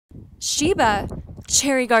Sheba,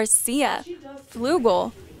 Cherry Garcia,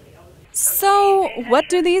 Flugel. So, what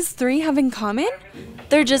do these three have in common?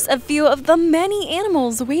 They're just a few of the many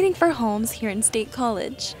animals waiting for homes here in State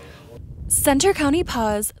College. Centre County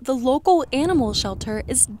Paws, the local animal shelter,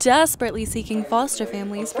 is desperately seeking foster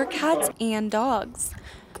families for cats and dogs.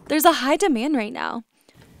 There's a high demand right now.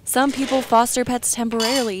 Some people foster pets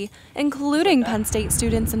temporarily, including Penn State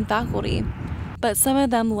students and faculty. But some of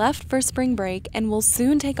them left for spring break and will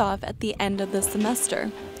soon take off at the end of the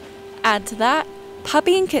semester. Add to that,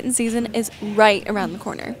 puppy and kitten season is right around the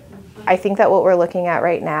corner. I think that what we're looking at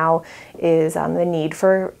right now is the need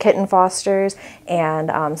for kitten fosters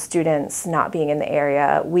and students not being in the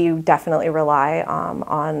area. We definitely rely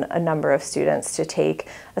on a number of students to take,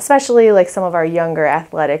 especially like some of our younger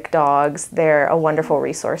athletic dogs. They're a wonderful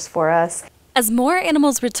resource for us. As more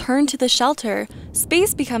animals return to the shelter,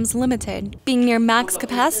 space becomes limited. Being near max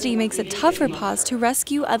capacity makes it tough for Paws to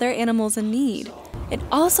rescue other animals in need. It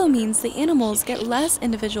also means the animals get less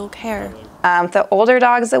individual care. The older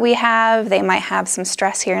dogs that we have, they might have some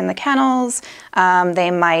stress here in the kennels.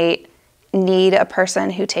 They might need a person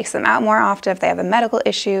who takes them out more often if they have a medical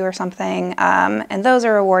issue or something. And those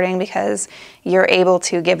are rewarding because you're able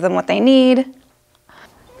to give them what they need.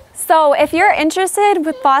 So if you're interested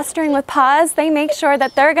with fostering with Paws, they make sure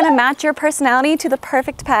that they're gonna match your personality to the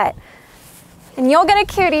perfect pet. And you'll get a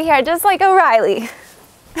cutie here, just like O'Reilly.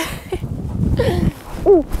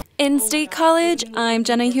 In State College, I'm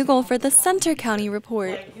Jenna Huegel for the Centre County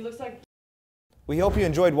Report. We hope you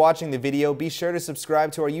enjoyed watching the video. Be sure to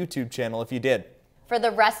subscribe to our YouTube channel if you did. For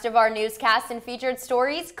the rest of our newscasts and featured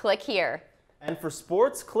stories, click here. And for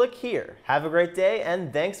sports, click here. Have a great day,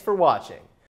 and thanks for watching.